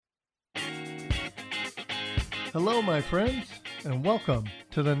Hello, my friends, and welcome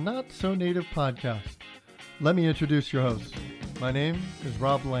to the Not So Native podcast. Let me introduce your host. My name is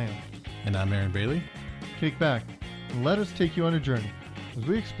Rob Lamb. And I'm Aaron Bailey. Kick back and let us take you on a journey as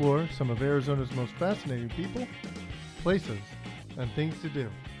we explore some of Arizona's most fascinating people, places, and things to do.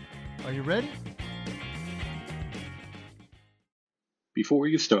 Are you ready? Before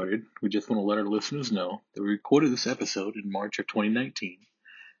we get started, we just want to let our listeners know that we recorded this episode in March of 2019,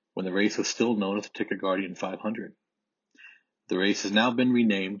 when the race was still known as the Ticket Guardian 500. The race has now been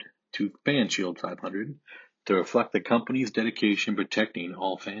renamed to Fan Shield 500 to reflect the company's dedication protecting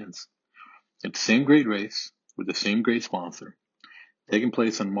all fans. It's the same great race with the same great sponsor, taking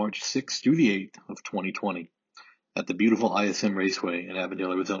place on March 6th through the 8th of 2020 at the beautiful ISM Raceway in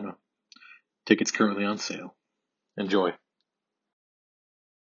Avondale, Arizona. Tickets currently on sale. Enjoy.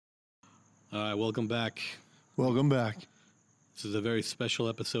 All right, welcome back. Welcome back. This is a very special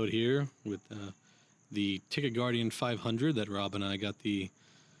episode here with the Ticket Guardian 500 that Rob and I got the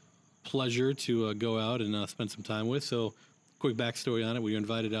pleasure to go out and spend some time with. So, quick backstory on it. We were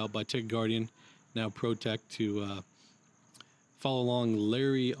invited out by Ticket Guardian, now ProTech, to follow along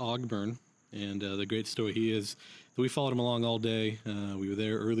Larry Ogburn, and the great story he is. So we followed him along all day. We were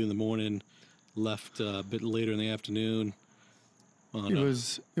there early in the morning, left a bit later in the afternoon. It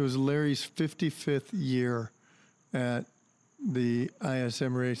was Larry's 55th year at the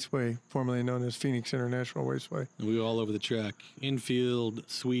ISM Raceway, formerly known as Phoenix International Raceway. And we were all over the track, infield,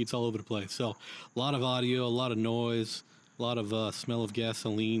 suites, all over the place. So a lot of audio, a lot of noise, a lot of smell of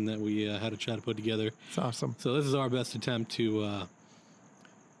gasoline that we had to try to put together. It's awesome. So this is our best attempt to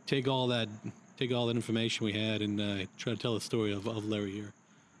take all that information we had and try to tell the story of Larry here.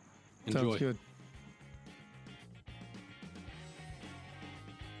 Enjoy. Sounds good.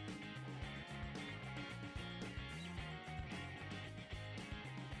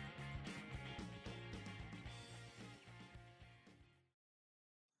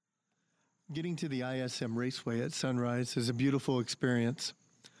 Getting to the ISM Raceway at sunrise is a beautiful experience.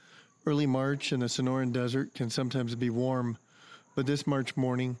 Early March in the Sonoran Desert can sometimes be warm, but this March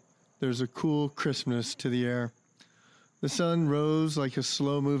morning, there's a cool crispness to the air. The sun rose like a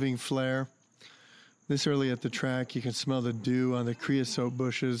slow-moving flare. This early at the track, you can smell the dew on the creosote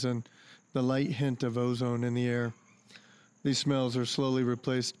bushes and the light hint of ozone in the air. These smells are slowly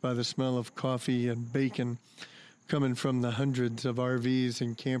replaced by the smell of coffee and bacon coming from the hundreds of RVs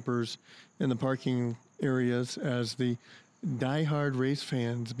and campers in the parking areas as the die-hard race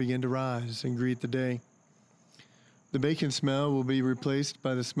fans begin to rise and greet the day. The bacon smell will be replaced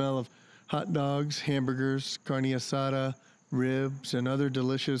by the smell of hot dogs, hamburgers, carne asada, ribs, and other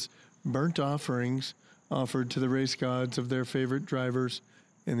delicious burnt offerings offered to the race gods of their favorite drivers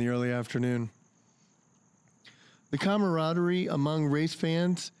in the early afternoon. The camaraderie among race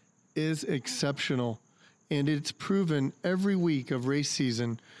fans is exceptional, and it's proven every week of race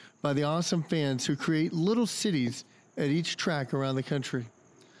season by the awesome fans who create little cities at each track around the country.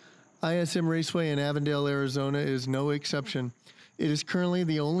 ISM Raceway in Avondale, Arizona is no exception. It is currently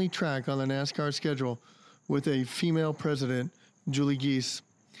the only track on the NASCAR schedule with a female president, Julie Geese.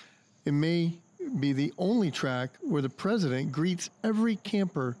 It may be the only track where the president greets every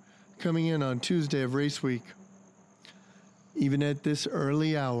camper coming in on Tuesday of race week. Even at this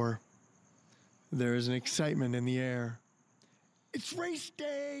early hour, there is an excitement in the air. It's race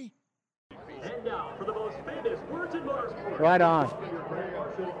day! And now for the most famous words in motorsport. Right on.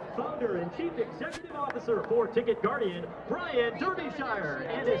 Founder and Chief Executive Officer for Ticket Guardian, Brian Derbyshire,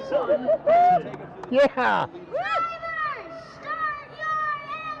 and his son, Brandon. Yeah. Drivers, start your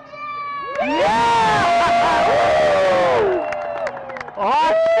engine! Yeah!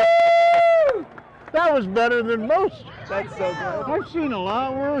 Awesome. That was better than most. That's so good. I've seen a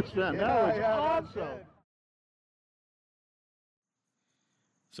lot worse than that. Was awesome.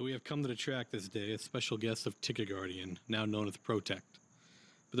 So we have come to the track this day as special guests of Ticket Guardian, now known as ProTech.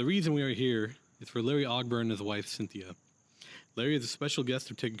 But the reason we are here is for Larry Ogburn and his wife, Cynthia. Larry is a special guest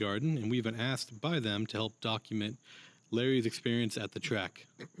of Ticket Guardian, and we've been asked by them to help document Larry's experience at the track.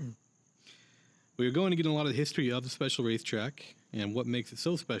 We are going to get a lot of the history of the special racetrack and what makes it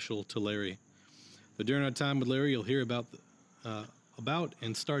so special to Larry. So during our time with Larry, you'll hear about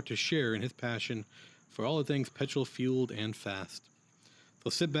and start to share in his passion for all the things petrol-fueled and fast. So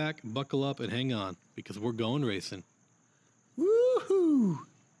sit back, buckle up, and hang on, because we're going racing. Woohoo!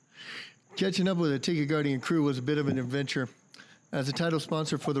 Catching up with the Ticket Guardian crew was a bit of an adventure. As a title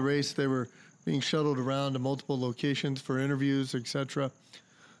sponsor for the race, they were being shuttled around to multiple locations for interviews, etc.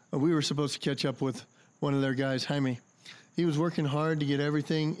 We were supposed to catch up with one of their guys, Jaime. He was working hard to get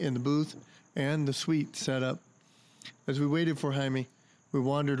everything in the booth and the suite set up. As we waited for Jaime, we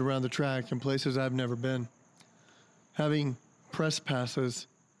wandered around the track in places I've never been. having press passes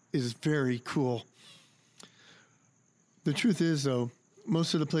is very cool. The truth is, though,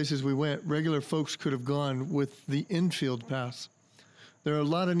 most of the places we went, regular folks could have gone with the infield pass. There are a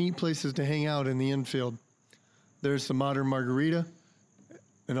lot of neat places to hang out in the infield. There's the Modern Margarita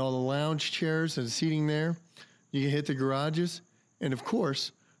and all the lounge chairs and seating there. You can hit the garages. And of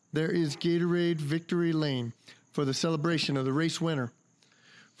course, there is Gatorade Victory Lane for the celebration of the race winner.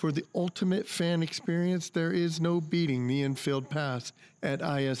 For the ultimate fan experience, there is no beating the infield pass at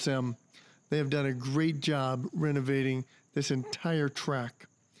ISM. They have done a great job renovating this entire track.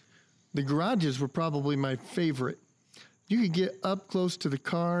 The garages were probably my favorite. You could get up close to the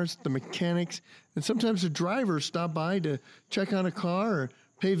cars, the mechanics, and sometimes the drivers stop by to check on a car or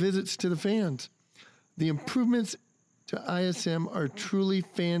pay visits to the fans. The improvements to ISM are truly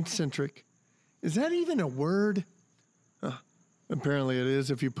fan-centric. Is that even a word? Apparently it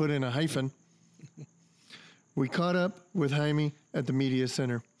is if you put in a hyphen. We caught up with Jaime at the media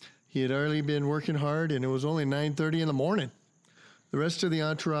center. He had already been working hard, and it was only 9:30 in the morning. The rest of the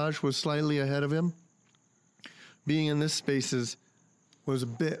entourage was slightly ahead of him. Being in this spaces was a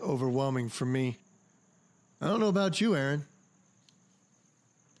bit overwhelming for me. I don't know about you, Aaron.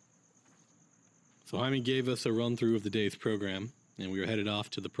 So Jaime gave us a run-through of the day's program, and we were headed off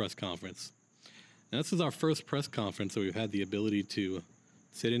to the press conference. Now, this is our first press conference that we've had the ability to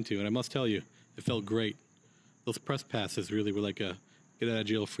sit into, and I must tell you, it felt great. Those press passes really were like a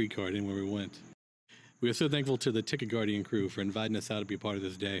get-out-of-jail-free card in where we went. We are so thankful to the Ticket Guardian crew for inviting us out to be a part of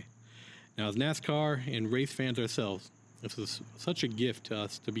this day. Now, as NASCAR and race fans ourselves, this was such a gift to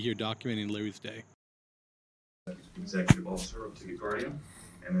us to be here documenting Larry's day. Executive Officer of Ticket Guardian,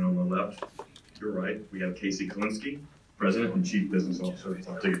 and then on the left, to your right, we have Casey Kalinsky, President and Chief Business Officer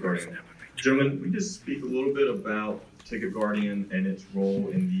of Ticket Guardian. Gentlemen, we just speak a little bit about Ticket Guardian and its role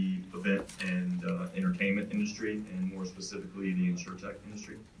in the event and entertainment industry, and more specifically the InsurTech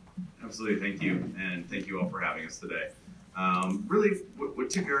industry. Absolutely, thank you, and thank you all for having us today. Really, what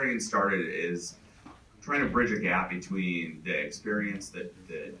Ticket Guardian started is trying to bridge a gap between the experience that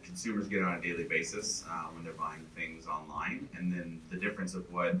consumers get on a daily basis when they're buying things online, and then the difference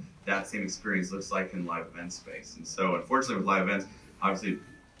of what that same experience looks like in live event space. And so, unfortunately, with live events, obviously, it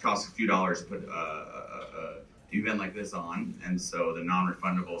costs a few dollars to put an event like this on, and so the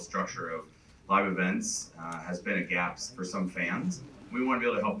non-refundable structure of live events has been a gap for some fans. We want to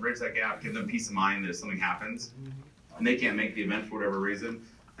be able to help bridge that gap, give them peace of mind that if something happens and they can't make the event for whatever reason,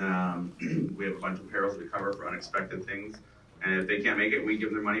 we have a bunch of perils we cover for unexpected things. And if they can't make it, we give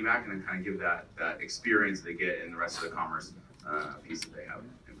them their money back and then kind of give that experience they get in the rest of the commerce piece that they have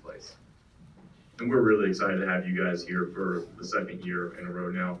in place. And we're really excited to have you guys here for the second year in a row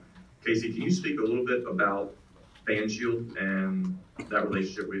now. Casey, can you speak a little bit about FanShield and that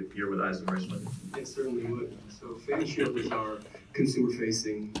relationship here with ISM Raceway? It certainly would. So FanShield is our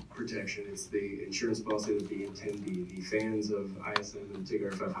consumer-facing protection. It's the insurance policy that the attendee, the fans of ISM and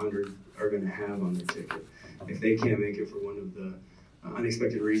Ticket 500 are going to have on their ticket. If they can't make it for one of the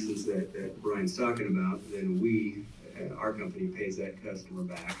unexpected reasons that Brian's talking about, then we, our company, pays that customer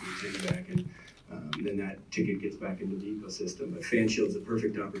back, retains back, and then that ticket gets back into the ecosystem. But FanShield's a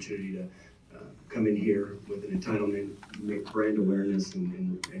perfect opportunity to come in here with an entitlement, make brand awareness,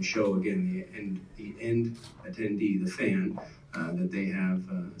 and show again the end attendee, the fan, that they have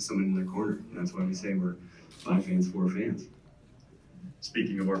someone in their corner. And that's why we say we're 5 fans, 4 fans.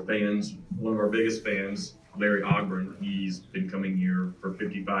 Speaking of our fans, one of our biggest fans, Larry Ogburn, he's been coming here for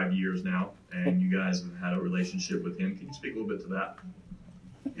 55 years now, and you guys have had a relationship with him. Can you speak a little bit to that?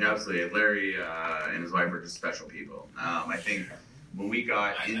 Yeah, absolutely. Larry and his wife are just special people. I think when we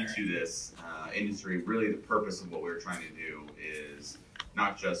got into this industry, really the purpose of what we were trying to do is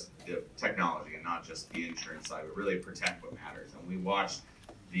not just the technology and not just the insurance side, but really protect what matters. And we watched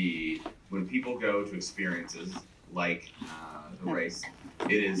when people go to experiences like the race,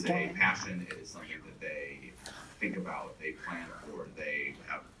 it is a passion, it is something that they think about, they plan for, they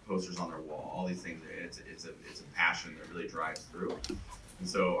have posters on their wall, all these things. It's a passion that really drives through. And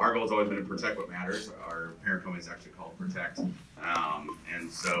so our goal has always been to protect what matters. Our parent company is actually called Protect.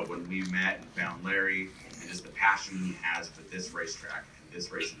 And so when we met and found Larry and just the passion he has for this racetrack and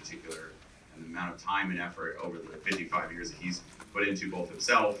this race in particular, and the amount of time and effort over the 55 years that he's put into both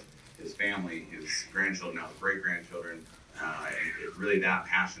himself, his family, his grandchildren, now his great-grandchildren, and really that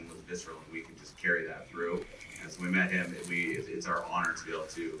passion was visceral, and we can just carry that through. And so we met him, it's our honor to be able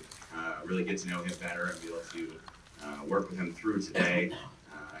to really get to know him better and be able to work with him through today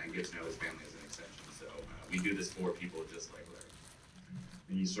and get to know his family as an extension. So we do this for people just like Larry.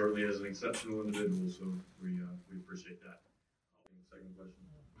 And he certainly is an exceptional individual, so we appreciate that. Second question.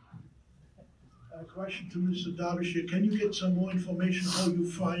 A question to Mr. Derbyshire. Can you get some more information how you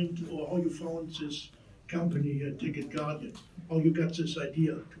found this company, Ticket Guardian? How you got this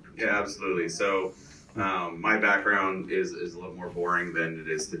idea? Yeah, absolutely. So my background is a little more boring than it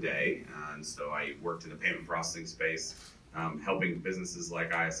is today. And so I worked in the payment processing space, helping businesses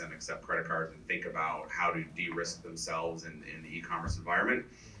like ISM accept credit cards and think about how to de-risk themselves in the e-commerce environment.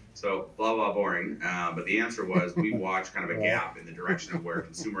 So blah, blah, boring. But the answer was we watched kind of a gap in the direction of where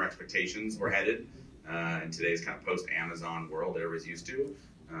consumer expectations were headed in today's kind of post-Amazon world that everybody's used to,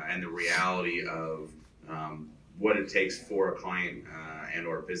 and the reality of what it takes for a client and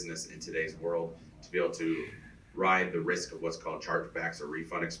or business in today's world to be able to ride the risk of what's called chargebacks or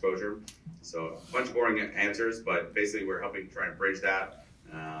refund exposure. So a bunch of boring answers, but basically we're helping try and bridge that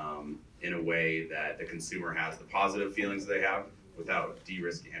in a way that the consumer has the positive feelings they have without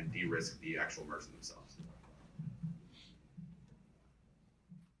de-risk the actual merchant themselves.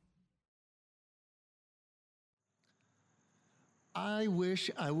 I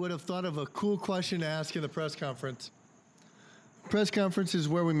wish I would have thought of a cool question to ask in the press conference. Press conference is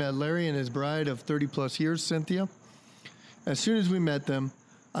where we met Larry and his bride of 30 plus years, Cynthia. As soon as we met them,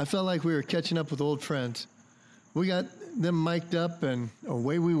 I felt like we were catching up with old friends. We got them mic'd up and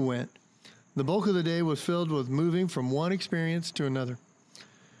away we went. The bulk of the day was filled with moving from one experience to another.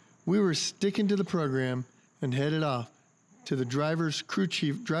 We were sticking to the program and headed off to the drivers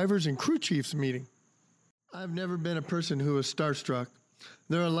and crew chiefs meeting. I've never been a person who was starstruck.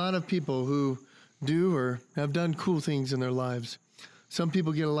 There are a lot of people who do or have done cool things in their lives. Some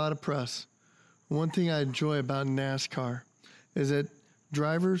people get a lot of press. One thing I enjoy about NASCAR is that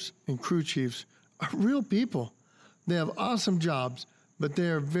drivers and crew chiefs are real people. They have awesome jobs, but they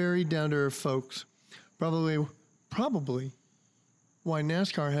are very down-to-earth folks. Probably why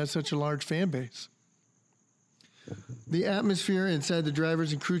NASCAR has such a large fan base. The atmosphere inside the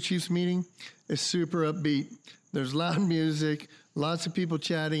drivers and crew chiefs meeting is super upbeat. There's loud music, lots of people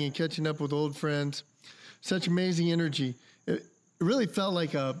chatting and catching up with old friends. Such amazing energy. It really felt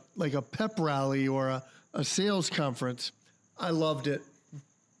like a pep rally or a sales conference. I loved it.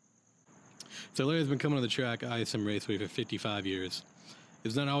 So Larry's been coming to the track ISM Raceway for 55 years.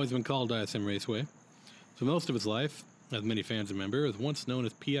 It's not always been called ISM Raceway. For most of its life, as many fans remember, it was once known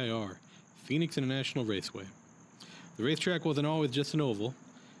as PIR, Phoenix International Raceway. The racetrack wasn't always just an oval.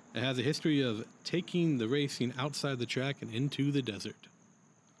 It has a history of taking the racing outside the track and into the desert.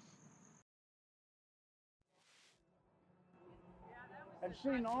 I've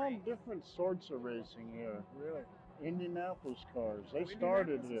seen all different sorts of racing here. Really? Indianapolis cars. They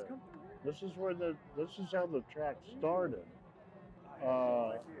started here. This is how the track started.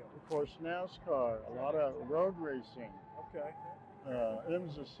 Of course, NASCAR, a lot of road racing. Okay.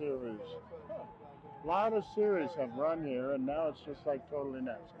 IMSA series. A lot of series have run here, and now it's just like totally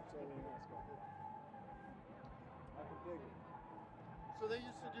NASCAR. So they used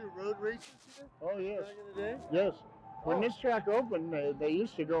to do road races here? Oh, yes. Back in the day? Yes. When this track opened, they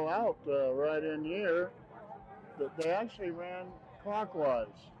used to go out right in here. They actually ran clockwise.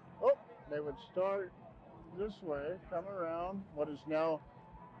 Oh, they would start this way, come around what is now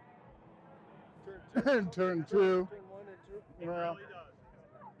turn 2. Turn 1 and 2. Well,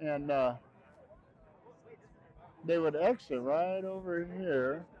 and they would exit right over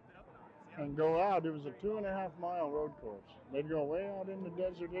here and go out. It was a 2.5-mile road course. They'd go way out in the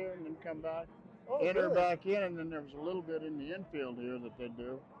desert here and then come back, enter really? back in, and then there was a little bit in the infield here that they'd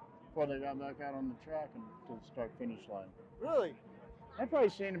do before they got back out on the track and to the start-finish line. Really? I've probably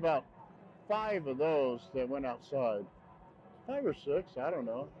seen about 5 of those that went outside. 5 or 6, I don't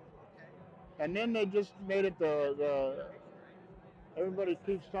know. And then they just made it everybody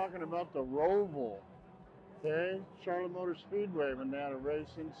keeps talking about the Roval. Okay, Charlotte Motor Speedway, when they had a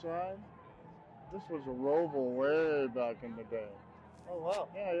race inside. This was a Roval way back in the day. Oh, wow.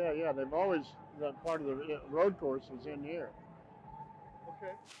 Yeah. They've always, that part of the road course was in here.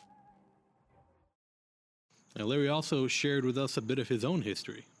 Okay. Now, Larry also shared with us a bit of his own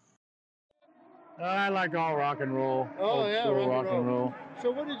history. I like all rock and roll. Oh, yeah, rock and roll. So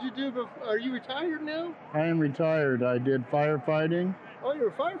what did you do before? Are you retired now? I am retired. I did firefighting. Oh, you're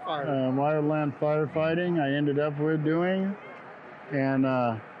a firefighter. Wildland firefighting I ended up with doing. And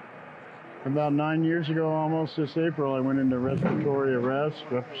about 9 years ago, almost this April, I went into respiratory arrest,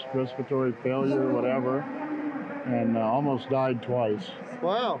 respiratory failure, whatever, and almost died twice.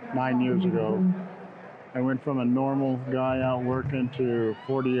 Wow. 9 years ago. I went from a normal guy out working to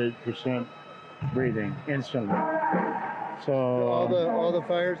 48% breathing instantly. So all the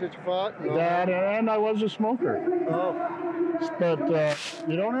fires that you fought? That, and I was a smoker. Oh. But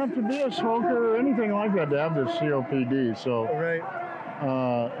you don't have to be a smoker or anything like that to have this COPD. So right.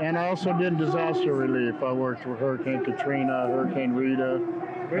 And I also did disaster relief. I worked with Hurricane Katrina, Hurricane Rita.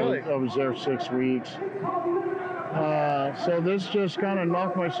 Really? I was there 6 weeks. So this just kind of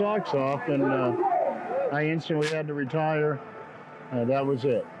knocked my socks off, and I instantly had to retire. That was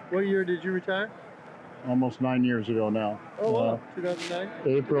it. What year did you retire? Almost 9 years ago now. Oh, wow. 2009?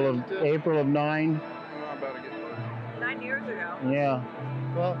 April of 9. 9 years ago. Yeah.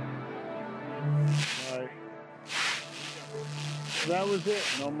 Well, Right. That was it.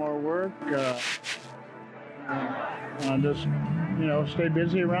 No more work. Just, stay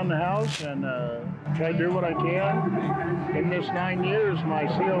busy around the house and try to do what I can. In this 9 years, my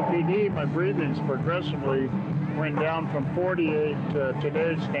COPD, my breathing's progressively went down from 48 to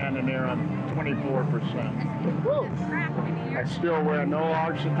today standing there on 24%. I still wear no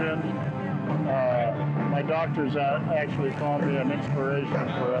oxygen. My doctors actually call me an inspiration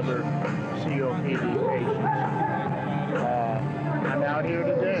for other COPD patients. I'm out here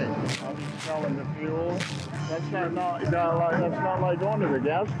today. I'll be smelling the fuel. That's not like going to the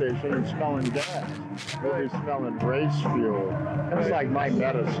gas station and smelling gas. We'll be smelling race fuel. That's like my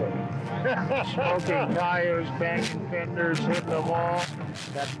medicine. Smoking tires, banging fenders, hitting the wall.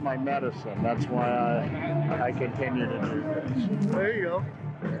 That's my medicine. That's why I continue to do this. there you go.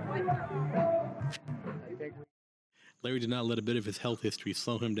 Larry did not let a bit of his health history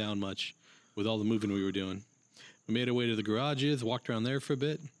slow him down much with all the moving we were doing. We made our way to the garages, walked around there for a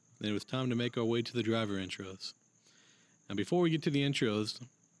bit, then it was time to make our way to the driver intros. Now, before we get to the intros,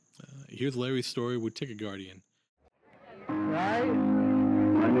 here's Larry's story with Ticket Guardian. Right?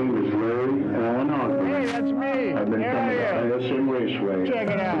 My name is Larry Allen Ogden. Hey, that's me. I've been coming to ISM Raceway Check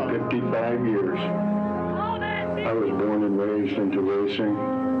it out. for 55 years. I was born and raised into racing.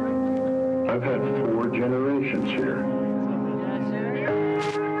 I've had 4 generations here.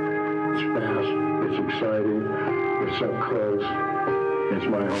 It's fast, it's exciting, it's up close, it's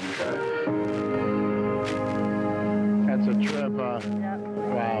my home track. That's a trip, Wow.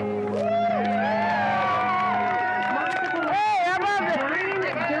 Hey, I love it! Brian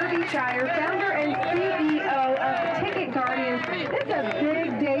Derbyshire, founder and CEO of Ticket Guardian. It's a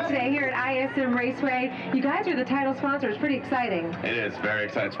big day today here at ISM Raceway. You guys are the title sponsors. Pretty exciting. It is very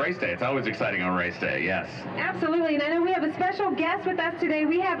exciting. It's race day. It's always exciting on race day, yes. Absolutely, and I know we have a special guest with us today.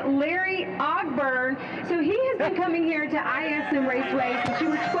 We have Larry Ogburn. So he has been coming here to ISM Raceway since you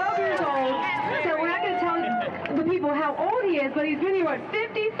were 12 years old. So we're not going to tell the people how old he is, but he's been here,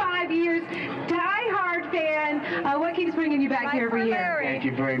 55 years, die-hard fan. What keeps bringing you back here every year? Thank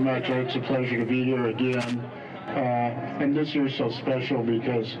you very much. It's a pleasure to be here again. And this year's so special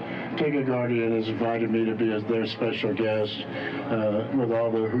because Ticket Guardian has invited me to be their special guest with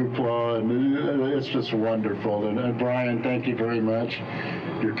all the hoopla, and it's just wonderful. And Brian, thank you very much.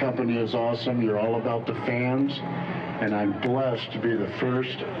 Your company is awesome. You're all about the fans, and I'm blessed to be the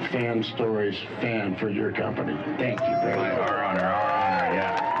first Fan Stories fan for your company. Thank you very much. Our honor,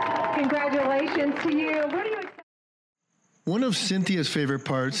 yeah. Congratulations to you. What are you excited? One of Cynthia's favorite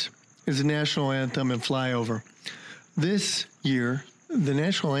parts is the national anthem and flyover. This year, the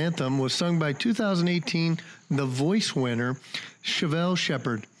national anthem was sung by 2018 The Voice winner, Chevelle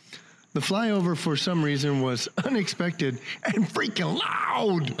Shepherd. The flyover, for some reason, was unexpected and freaking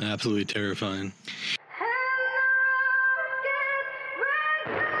loud. Absolutely terrifying.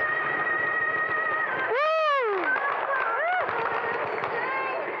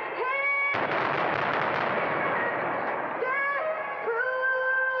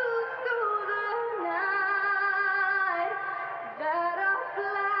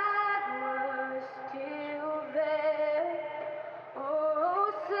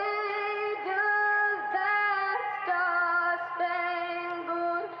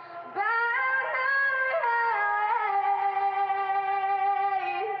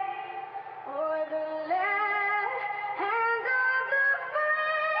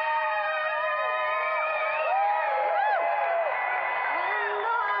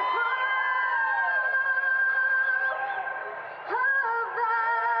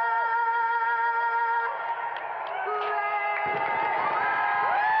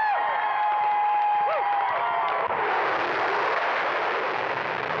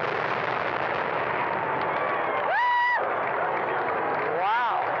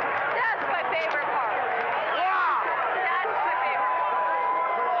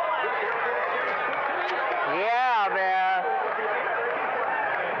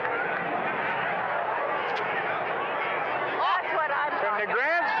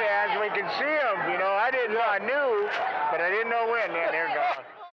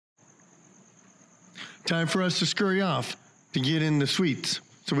 Time for us to scurry off to get in the suites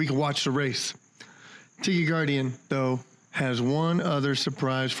so we can watch the race. Ticket Guardian, though, has one other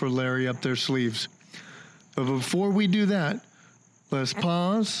surprise for Larry up their sleeves. But before we do that, let's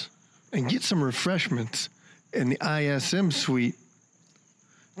pause and get some refreshments in the ISM suite.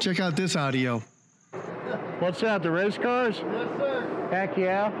 Check out this audio. What's that, the race cars? Yes, sir. Heck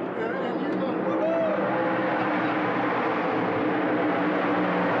yeah.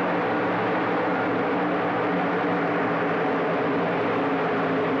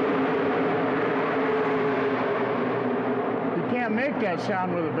 You can't make that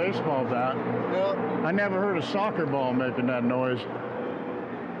sound with a baseball bat. No. I never heard a soccer ball making that noise.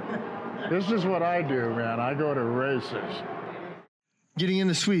 This is what I do, man. I go to races. Getting in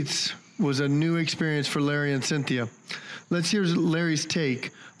the suites was a new experience for Larry and Cynthia. Let's hear Larry's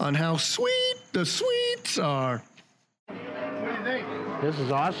take on how sweet the suites are. What do you think? This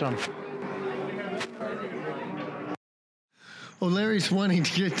is awesome. Well, Larry's wanting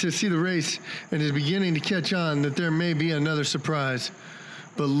to get to see the race and is beginning to catch on that there may be another surprise.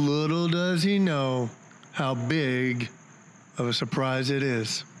 But little does he know how big of a surprise it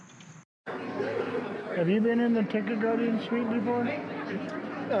is. Have you been in the Ticket Guardian suite before?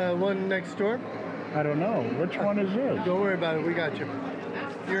 One next door. I don't know. Which one is this? Don't worry about it. We got you.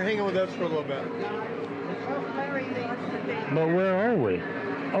 You're hanging with us for a little bit. But where are we?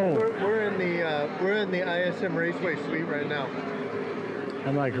 Oh, We're in the ISM Raceway suite right now.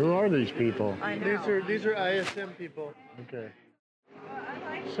 I'm like, who are these people? These are ISM people. Okay.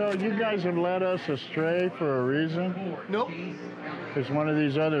 So you guys have led us astray for a reason? Nope. Is one of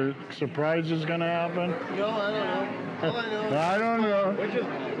these other surprises going to happen? No, I don't know. All I know. I don't know.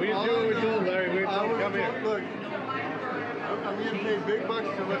 We just do what we told Larry. We told him come here. Look, I'm getting paid big bucks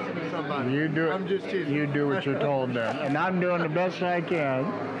to listen to somebody. You do it. I'm just teasing. You do what you're told then, and I'm doing the best I can.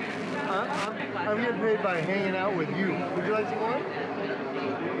 I'm getting paid by hanging out with you. Would you like some more?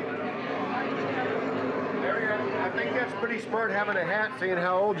 I think that's pretty smart having a hat saying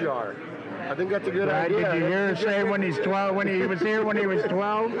how old you are. I think that's a good Right, idea. did you hear her say when he's 12, when he was here when he was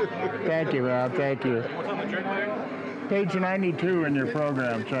 12? Thank you, Rob, thank you. Page 92 in your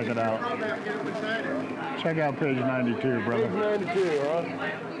program, check it out. Check out page 92, brother. Page 92, huh?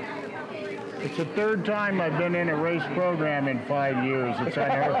 It's the third time I've been in a race program in 5 years.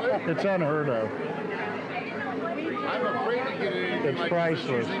 It's unheard of. I'm afraid to get anything It's like priceless.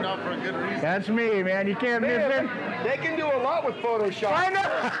 this, usually not for a good reason. That's me, man. You can't miss it. They can do a lot with Photoshop. I know.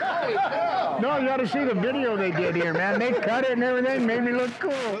 Holy cow. No, you ought to see the video they did here, man. They cut it and everything, made me look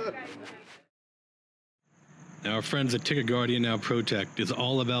cool. Now, our friends at Ticket Guardian, now Protect, is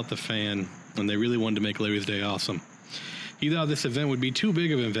all about the fan, and they really wanted to make Larry's day awesome. He thought this event would be too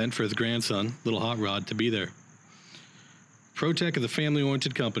big of an event for his grandson, Little Hot Rod, to be there. Protect is a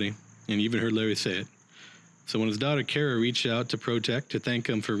family-oriented company, and you even heard Larry say it. So when his daughter Kara reached out to Protect to thank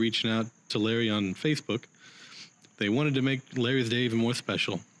him for reaching out to Larry on Facebook, they wanted to make Larry's day even more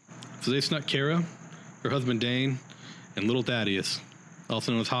special. So they snuck Kara, her husband Dane, and little Thaddeus,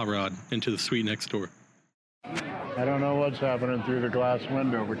 also known as Hot Rod, into the suite next door. I don't know what's happening through the glass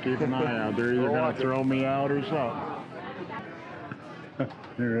window, but keep an eye out. They're either going to throw me out or something.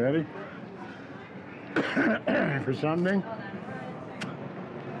 You ready? For something?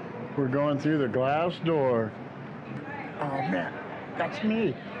 We're going through the glass door. Oh, man. That's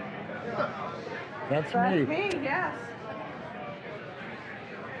me. That's me. me, yes.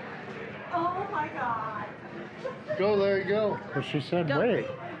 Oh my God. Go, Larry, go. But she said, wait.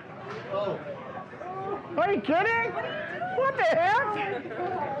 Oh. Are you kidding? What the heck?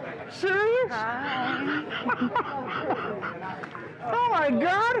 Serious? Oh my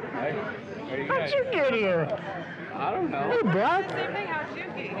God! How'd you get here? I don't know. Hey, Buck. Same thing. How'd you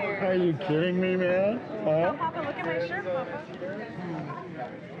get here? Are you kidding me, man? Oh, Papa, look at my shirt, Papa.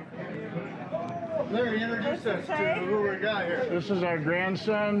 Larry, introduce us to who we got here. This is our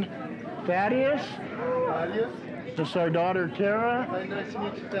grandson, Thaddeus. Thaddeus. This is our daughter, Kara. Hi, nice to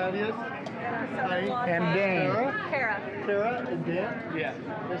meet you, Thaddeus. Hi. And Dane. Kara. Kara and Dan? Yeah.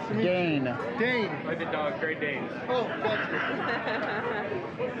 Nice to meet Dane. you. Dane. Like the dog, Great Danes. Oh, gotcha.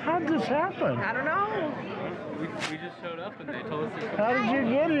 How'd this happen? I don't know. We just showed up and they told us to come. How did you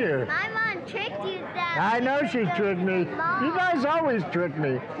get here? My mom tricked you, Dad. I know she tricked me. You guys always trick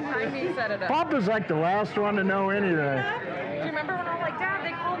me. Jaime set it up. Papa's like the last one to know anything. Do you remember when I was like, Dad,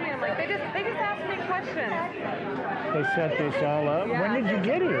 they called me? I'm like, they just asked me questions. They set this all up. Yeah. When did you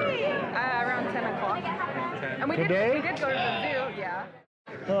get here? Around 10 o'clock. And we Today? we did go to the zoo, yeah.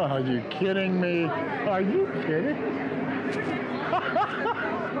 Oh, are you kidding me? Are you kidding?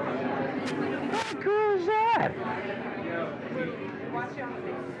 How cool is that? Watch you on the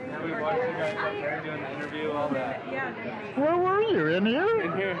big screen. We watched you guys up there doing the interview, all that. Yeah. Where were you? In here?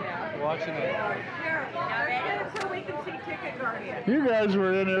 In here. watching it. So we can see Ticket Guardian. You guys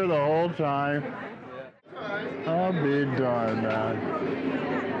were in here the whole time. I'll be darned, man.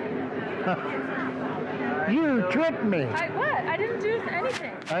 You tricked me. What? I didn't do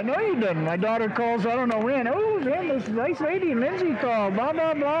anything. I know you didn't. My daughter calls, I don't know when. Oh, then this nice lady, Lindsay, called. Blah,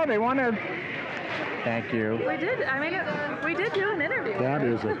 blah, blah. They want to... Thank you. We did. I mean, we did do an interview. That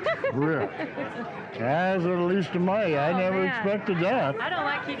is a trip. As at least to me. I never expected that. I don't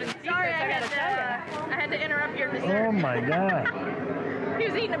like keeping secrets. Sorry, I gotta tell you. I had to interrupt your dessert. Oh, my God. He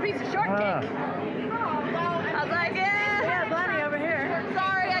was eating a piece of shortcake. I was like, yeah. Yeah, Bonnie over here.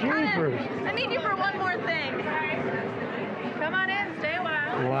 Sorry, I need you for one more thing. Come on in, stay a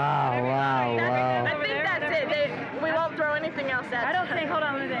while. Wow. I think that's it. We won't throw anything else at you. I don't think, hold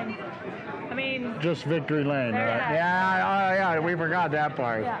on, let me think. I mean... Just Victory Lane, right? Yeah, we forgot that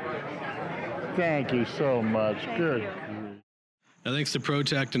part. Yeah. Thank you so much. Good. Now, thanks to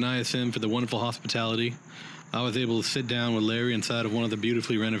ProTact and ISM for the wonderful hospitality. I was able to sit down with Larry inside of one of the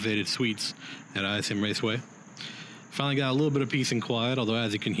beautifully renovated suites at ISM Raceway. Finally got a little bit of peace and quiet, although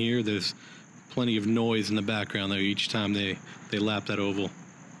as you can hear, there's plenty of noise in the background there each time they lap that oval.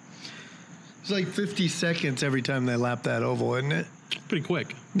 It's like 50 seconds every time they lap that oval, isn't it? Pretty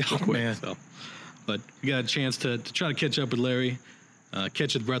quick. Man. So, but we got a chance to try to catch up with Larry,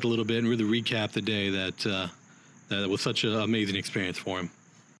 catch his breath a little bit, and really recap the day that was such an amazing experience for him.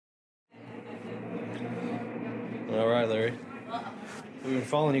 All right, Larry. We've been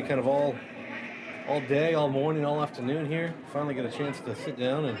following you kind of all day, all morning, all afternoon here. Finally got a chance to sit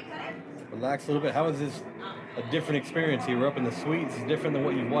down and relax a little bit. How is this a different experience? You were up in the suites. It's different than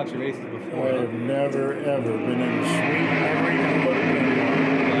what you've watched races before. I've never, ever been in a suite. Never even looked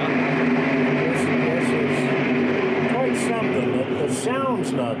in one. This is quite something. The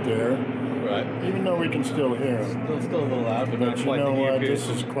sound's not there. Right. Even though we can still hear them. Still a little loud, but not you quite know the what? earpiece.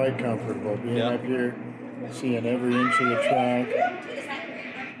 This is quite comfortable. Being up here, seeing every inch of the track.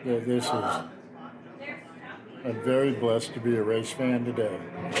 This is... I'm very blessed to be a race fan today.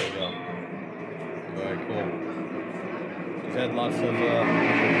 There you go. Very cool. You've had lots of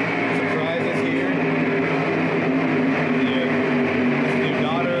surprises here. Your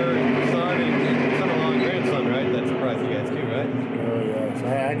daughter, son, and son-in-law and grandson, right? That surprised you guys too, right? Oh, yes.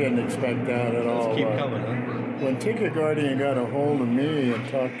 I didn't expect that at all. Just keep coming, huh? When Ticket Guardian got a hold of me and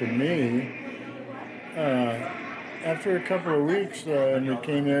talked to me, after a couple of weeks, and we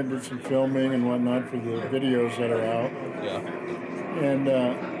came in and did some filming and whatnot for the videos that are out. Yeah. And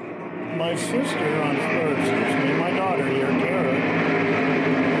my sister my daughter here, Kara,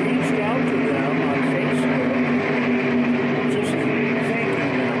 reached out to them on Facebook, just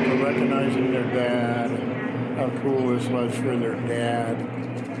thanking them for recognizing their dad and how cool this was for their dad.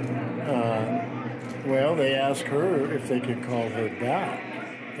 Well, they asked her if they could call her back,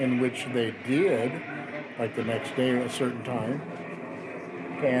 in which they did. Like the next day at a certain time,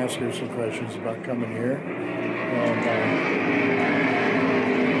 to ask her some questions about coming here. And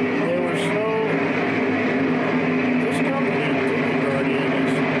they were this company, Ticket Guardian,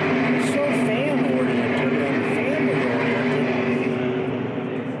 is so fan-oriented and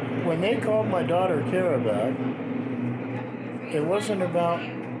family-oriented. When they called my daughter Kara back, it wasn't about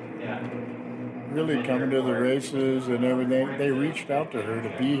really coming to the races and everything. They reached out to her to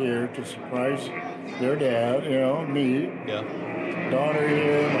be here to surprise their dad, me, daughter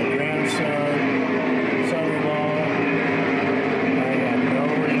here, my grandson, son-in-law. I had no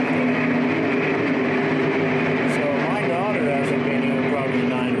reason. So my daughter hasn't been here probably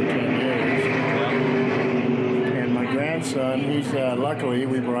 9 or 10 years. And my grandson, he's luckily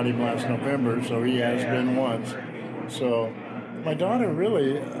we brought him last November, so he has been once. So my daughter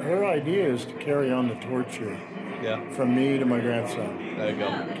really, her idea is to carry on the torch here. Yeah. From me to my grandson. There you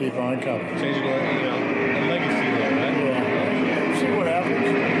go. Keep on coming. Changing a legacy there, right? Yeah. See what happens.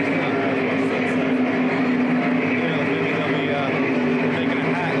 Maybe they'll be making a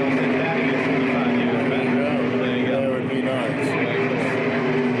hat that'll say Daddy is 55 years, right? There you go. That would be nice.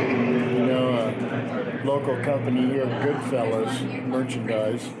 Local company here, Goodfellas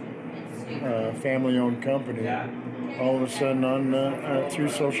Merchandise, family-owned company. All of a sudden, through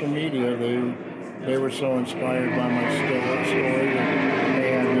social media, they were so inspired by my story that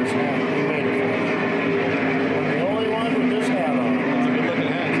they had this hat. They made it for me. I'm the only one with this hat on. It's a good-looking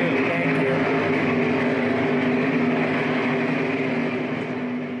hat, too. Thank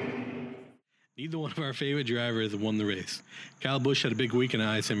you. Neither one of our favorite drivers won the race. Kyle Busch had a big weekend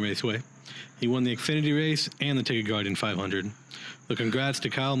at ISM Raceway. He won the Xfinity race and the Ticket Guardian 500. So congrats to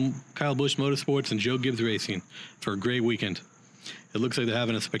Kyle Busch Motorsports and Joe Gibbs Racing for a great weekend. It looks like they're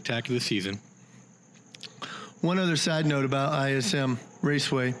having a spectacular season. One other side note about ISM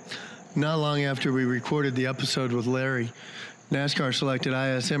Raceway. Not long after we recorded the episode with Larry, NASCAR selected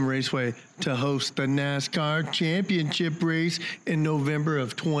ISM Raceway to host the NASCAR Championship race in November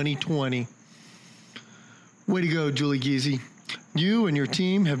of 2020. Way to go, Julie Giese. You and your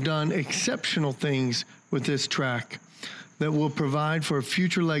team have done exceptional things with this track that will provide for a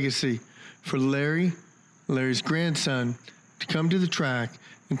future legacy for Larry's grandson, to come to the track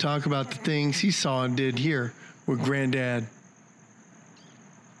and talk about the things he saw and did here with Granddad.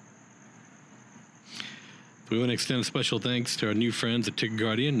 We want to extend a special thanks to our new friends at Ticket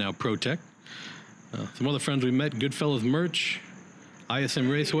Guardian, now ProTech. Some other friends we met, Goodfellas Merch, ISM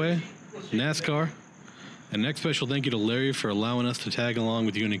Raceway, NASCAR. And next special thank you to Larry for allowing us to tag along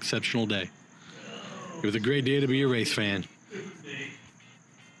with you an exceptional day. It was a great day to be a race fan.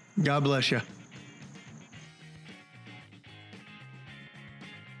 God bless you.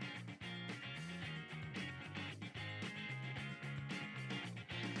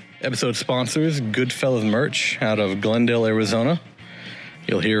 Episode sponsors, Goodfellas Merch out of Glendale, Arizona.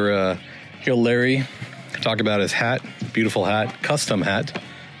 You'll hear Larry talk about his hat, beautiful hat, custom hat,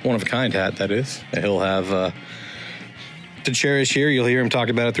 one-of-a-kind hat, that is, that he'll have to cherish here. You'll hear him talk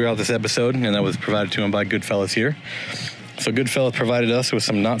about it throughout this episode, and that was provided to him by Goodfellas here. So Goodfellas provided us with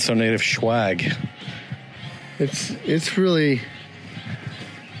some not-so-native swag. It's really,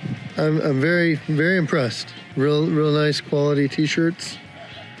 I'm very, very impressed. Real nice quality T-shirts.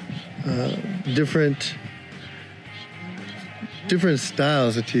 Different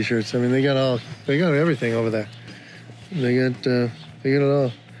styles of T-shirts. I mean, they got everything over there. They got it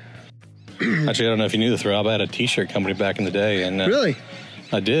all. Actually, I don't know if you knew this, Rob. I had a T-shirt company back in the day, and really,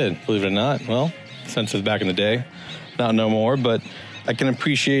 I did. Believe it or not. Well, since it's back in the day, not no more. But I can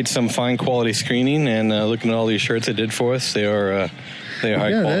appreciate some fine quality screening, and looking at all these shirts it did for us, they are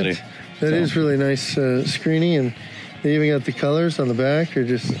high quality. That is really nice screening, and they even got the colors on the back. Are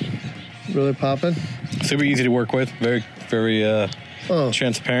just really popping. Super easy to work with. Very, very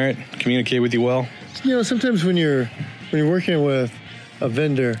transparent. Communicate with you well. You know, sometimes when you're working with a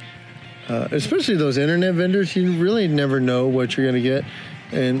vendor, especially those internet vendors, you really never know what you're going to get.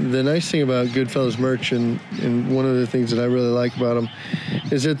 And the nice thing about Goodfellas Merch, and one of the things that I really like about them,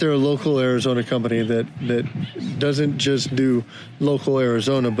 is that they're a local Arizona company that doesn't just do local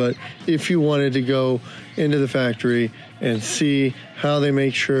Arizona, but if you wanted to go into the factory and see how they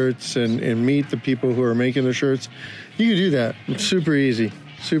make shirts and meet the people who are making the shirts, you can do that. It's super easy.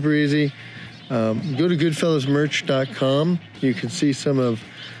 Super easy. Go to goodfellasmerch.com. You can see some of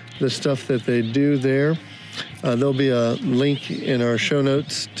the stuff that they do there. There'll be a link in our show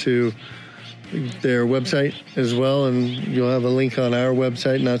notes to their website as well, and you'll have a link on our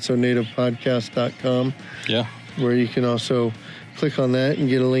website, notsonativepodcast.com. Yeah. Where you can also click on that and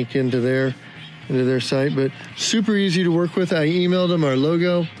get a link into their site. But super easy to work with. I emailed them our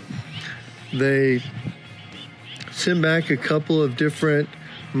logo. They sent back a couple of different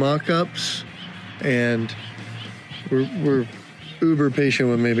mock-ups, and we're uber patient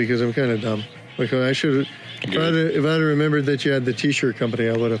with me because I'm kind of dumb. Like I should, if I'd have remembered that you had the T-shirt company,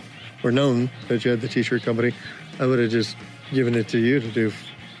 I would have, or known that you had the T-shirt company, I would have just given it to you to do.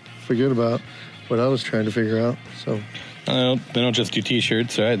 Forget about what I was trying to figure out. So they don't just do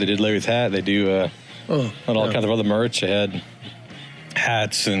T-shirts, right? They did Larry's hat. They do all kinds of other merch. They had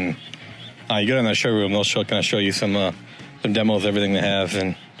hats, and you go in that showroom, they'll kind of show you some demos of everything they have,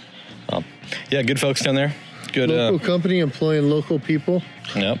 and yeah, good folks down there. Good local company employing local people.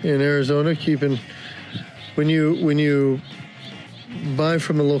 Yep. In Arizona, when you buy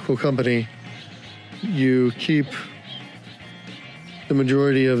from a local company, you keep the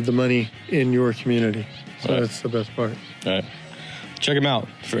majority of the money in your community. So that's the best part. All right. Check them out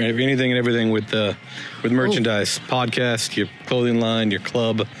for anything and everything with merchandise, podcast, your clothing line, your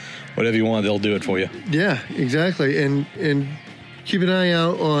club, whatever you want, they'll do it for you. Yeah, exactly. And keep an eye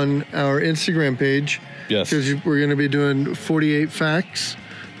out on our Instagram page. Yes. Because we're going to be doing 48 facts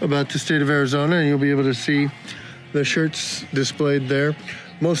about the state of Arizona, and you'll be able to see the shirts displayed there.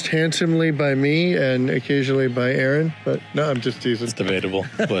 Most handsomely by me and occasionally by Aaron, but no, I'm just teasing. It's debatable,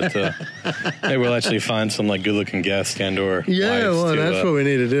 but maybe we'll actually find some like good-looking guests and/or that's what we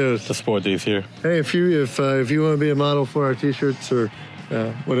need to do to support these here. Hey, if you want to be a model for our T-shirts or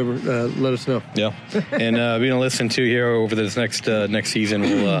whatever, let us know. Yeah, and we're gonna listen to here over this next season.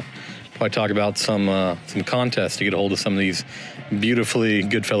 We'll probably talk about some contests to get a hold of some of these beautifully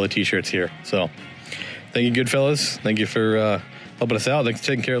Goodfella T-shirts here. So, thank you, Goodfellas. Thank you for helping us out. Thanks for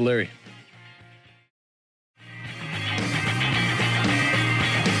taking care of Larry.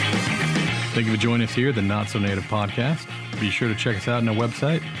 Thank you for joining us here at the Not So Native Podcast. Be sure to check us out on our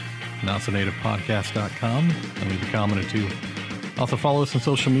website, notsonativepodcast.com, and leave a comment or two Also, follow us on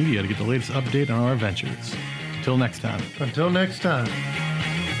social media to get the latest update on our adventures. Until next time. Until next time.